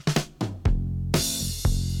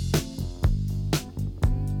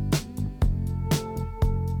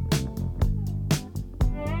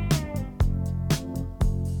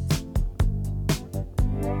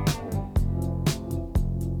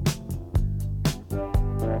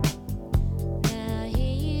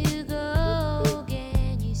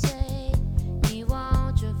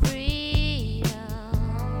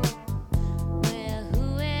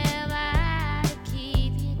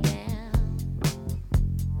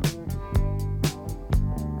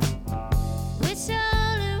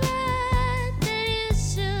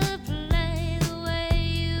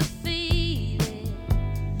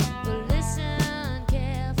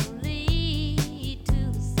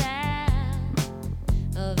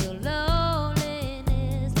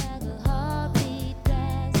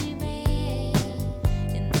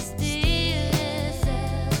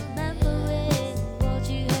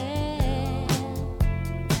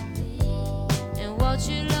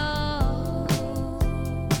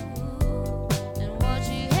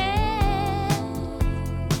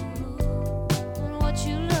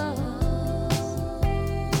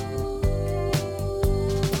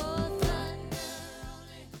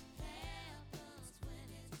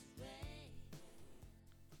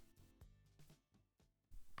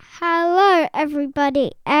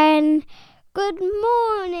everybody, and good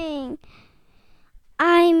morning.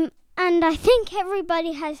 I think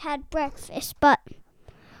everybody has had breakfast, but,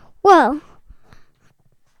 well,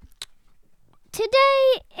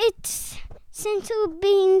 today it's Sensible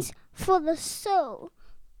Beans for the Soul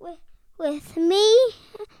with me.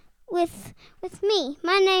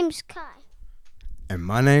 My name's Kai. And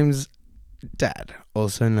my name's Dad,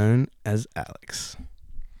 also known as Alex.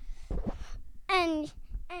 And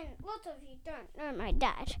lots of you don't know my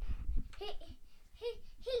dad.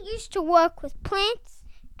 He used to work with plants,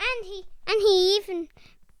 and he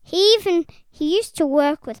used to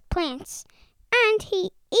work with plants, and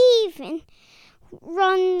he even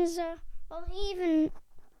runs he even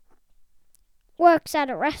works at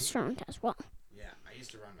a restaurant as well. Yeah, I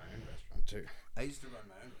used to run my own restaurant too. I used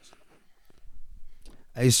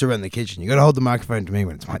to run the kitchen. You got to hold the microphone to me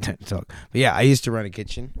when it's my turn to talk. But yeah, I used to run a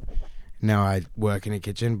kitchen. Now I work in a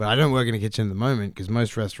kitchen, but I don't work in a kitchen at the moment because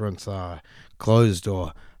most restaurants are closed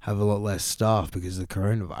or have a lot less staff because of the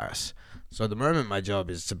coronavirus. So at the moment, my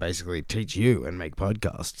job is to basically teach you and make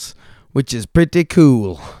podcasts, which is pretty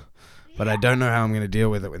cool. But I don't know how I'm going to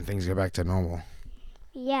deal with it when things go back to normal.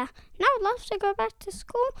 Yeah, and I would love to go back to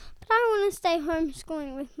school, but I want to stay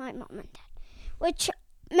homeschooling with my mom and dad, which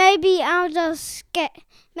maybe I'll just get.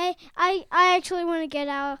 I actually want to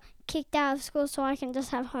get kicked out of school so I can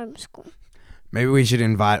just have homeschool. Maybe we should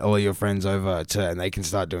invite all your friends over and they can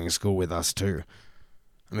start doing school with us too.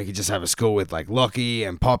 And we could just have a school with like Lockie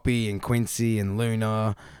and Poppy and Quincy and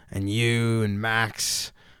Luna and you and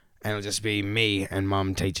Max. And it'll just be me and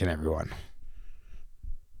Mum teaching everyone.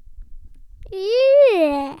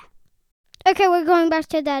 Yeah. Okay, we're going back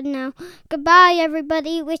to Dad now. Goodbye,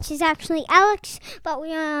 everybody, which is actually Alex, but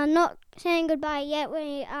we are not saying goodbye yet.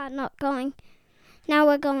 We are not going. Now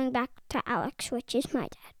we're going back to Alex, which is my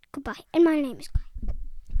dad. Goodbye, and my name is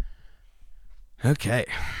Kai. Okay.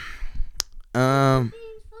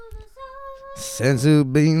 Sensible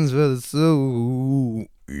beans for the soul.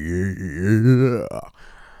 Yeah.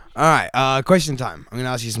 Alright, question time. I'm going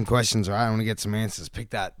to ask you some questions, alright? I want to get some answers. Pick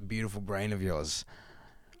that beautiful brain of yours.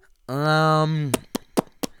 I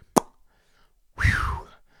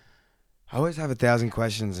always have 1,000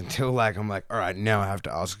 questions until I'm like, alright, now I have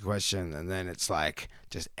to ask a question. And then it's like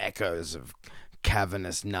just echoes of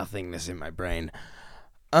cavernous nothingness in my brain.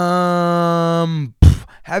 Have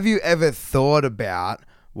you ever thought about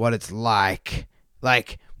what it's like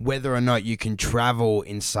whether or not you can travel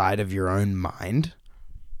inside of your own mind?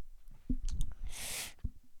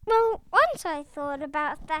 Well, once I thought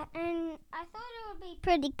about that, and I thought it would be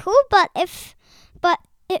pretty cool, but it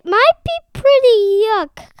might be pretty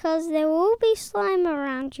yuck, because there will be slime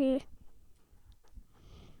around you.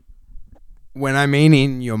 When I mean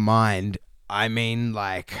in your mind, I mean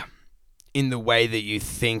in the way that you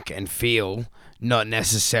think and feel, not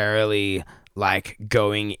necessarily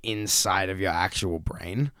going inside of your actual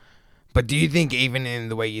brain. But do you think even in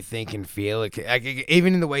the way you think and feel, it can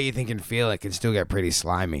still get pretty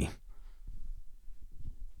slimy?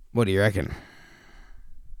 What do you reckon?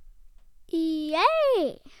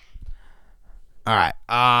 Yay! Alright,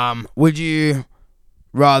 would you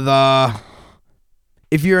rather,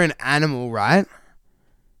 if you're an animal, right?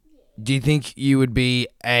 Do you think you would be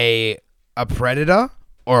a predator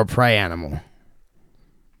or a prey animal?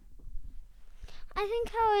 I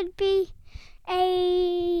think I would be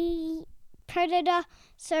a predator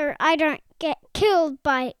so I don't get killed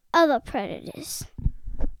by other predators.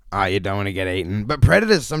 You don't want to get eaten. But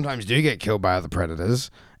predators sometimes do get killed by other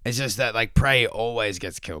predators. It's just that prey always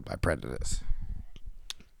gets killed by predators.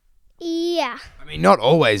 Yeah. I mean, not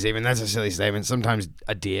always even. That's a silly statement. Sometimes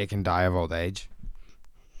a deer can die of old age.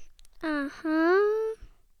 Uh-huh.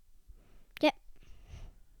 Yep.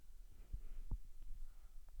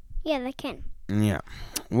 Yeah, they can. Yeah.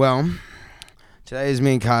 Well, today is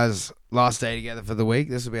me and Kai's last day together for the week.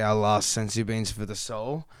 This will be our last Sensible Beans for the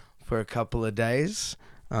Soul for a couple of days.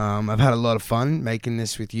 I've had a lot of fun making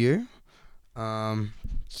this with you.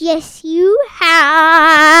 Yes, you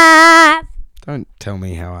have. Don't tell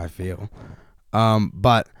me how I feel.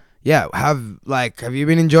 But yeah, have you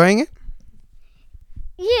been enjoying it?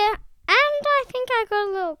 Yeah, and I think I got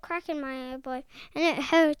a little crack in my elbow, and it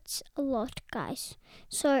hurts a lot, guys.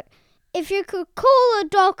 So, if you could call a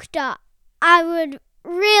doctor, I would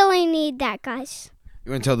really need that, guys.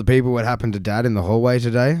 You want to tell the people what happened to Dad in the hallway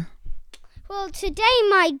today? Well, today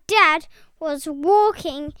my dad was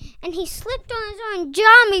walking, and he slipped on his own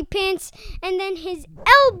jammy pants, and then his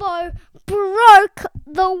elbow broke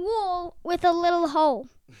the wall with a little hole.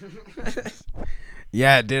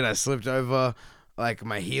 Yeah, it did. I slipped over,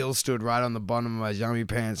 my heel stood right on the bottom of my jammy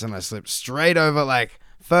pants, and I slipped straight over,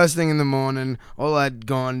 first thing in the morning. All I'd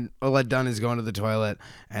done is gone to the toilet,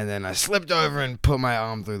 and then I slipped over and put my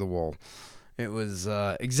arm through the wall. It was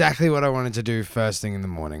exactly what I wanted to do first thing in the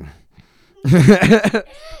morning.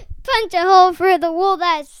 Punch a hole through the wall.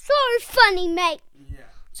 That's so funny, mate. Yeah.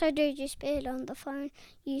 So did you spit on the phone?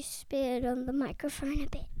 You spit on the microphone a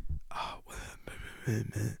bit.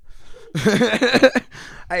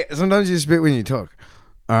 Hey, sometimes you spit when you talk.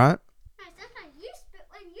 All right? Sometimes you spit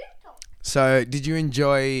when you talk. So, did you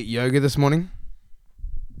enjoy yoga this morning?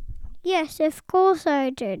 Yes, of course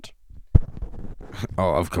I did.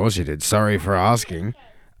 Oh, of course you did. Sorry for asking.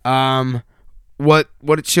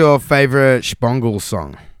 What's your favorite Spangle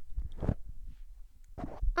song?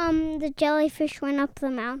 The jellyfish went up the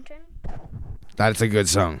mountain. That's a good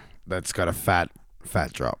song. That's got a fat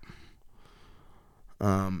drop.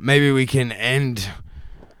 Maybe we can end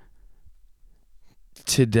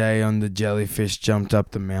today on the jellyfish jumped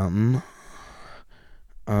up the mountain.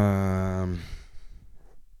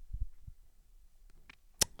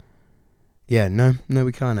 Yeah, no,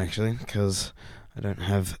 we can't actually, because I don't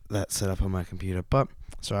have that set up on my computer. But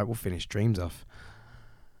it's alright, we'll finish Dreams off.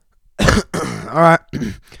 Alright,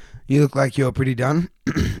 you look like you're pretty done.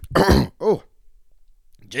 Oh,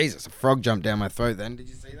 Jesus, a frog jumped down my throat then. Did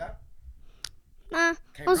you see that?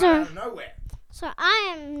 Came Also, right out of nowhere. so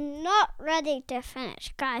I am not ready to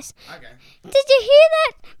finish, guys. Okay. Did you hear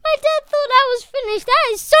that? My dad thought I was finished.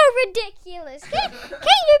 That is so ridiculous. Can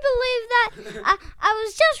you believe that? I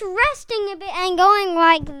was just resting a bit and going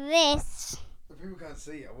like this. But people can't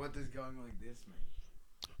see you. What does going like this mean?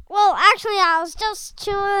 Well, actually, I was just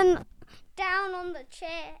chilling down on the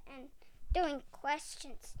chair and doing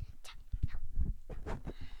questions.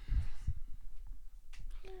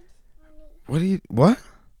 What?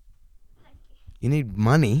 You need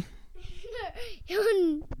money?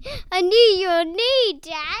 I need your knee,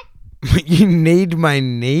 Dad. You need my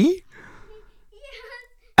knee?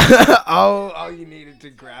 Yes. oh, you needed to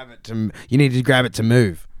grab it to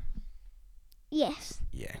move. Yes.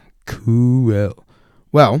 Yeah, cool.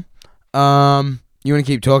 Well, you want to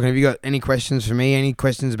keep talking? Have you got any questions for me? Any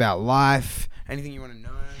questions about life? Anything you want to know?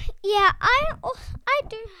 Yeah, I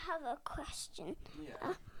do have a question.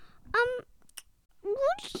 Yeah.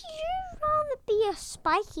 Would you rather be a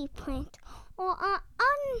spiky plant or an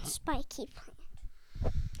unspiky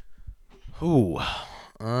plant? Ooh.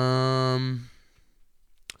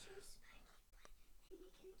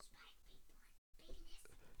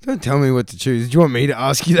 Don't tell me what to choose. Do you want me to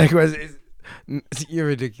ask you that question? You're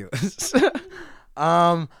ridiculous.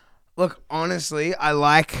 Look, honestly, I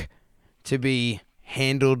like to be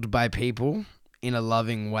handled by people in a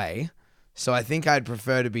loving way. So I think I'd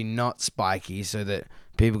prefer to be not spiky so that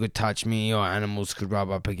people could touch me or animals could rub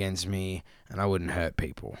up against me and I wouldn't hurt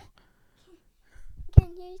people. Can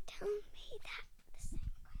you tell me that? The same question.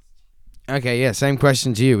 Okay, yeah, same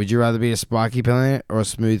question to you. Would you rather be a spiky plant or a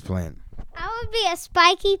smooth plant? I would be a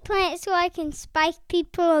spiky plant so I can spike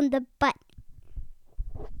people on the butt.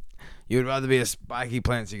 You would rather be a spiky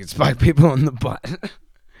plant so you could spike people on the butt.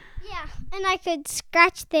 Yeah, and I could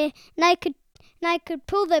scratch and I could make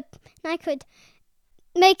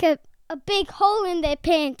a big hole in their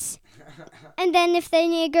pants. And then if they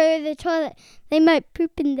need to go to the toilet, they might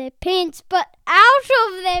poop in their pants, but out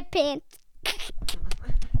of their pants.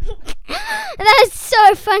 That's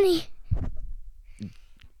so funny.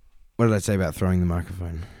 What did I say about throwing the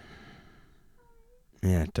microphone?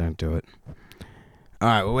 Yeah, don't do it. All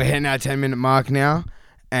right, well, we're hitting our 10-minute mark now,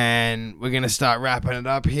 and we're going to start wrapping it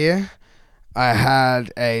up here. I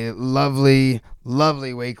had a lovely,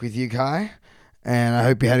 lovely week with you, Kai, and I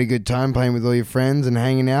hope you had a good time playing with all your friends and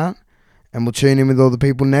hanging out, and we'll tune in with all the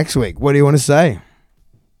people next week. What do you want to say?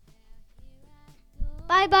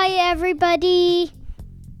 Bye-bye, everybody.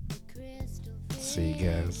 See you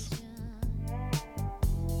guys.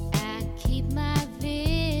 I keep my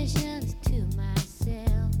visions to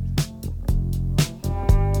myself.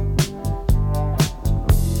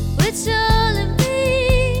 With so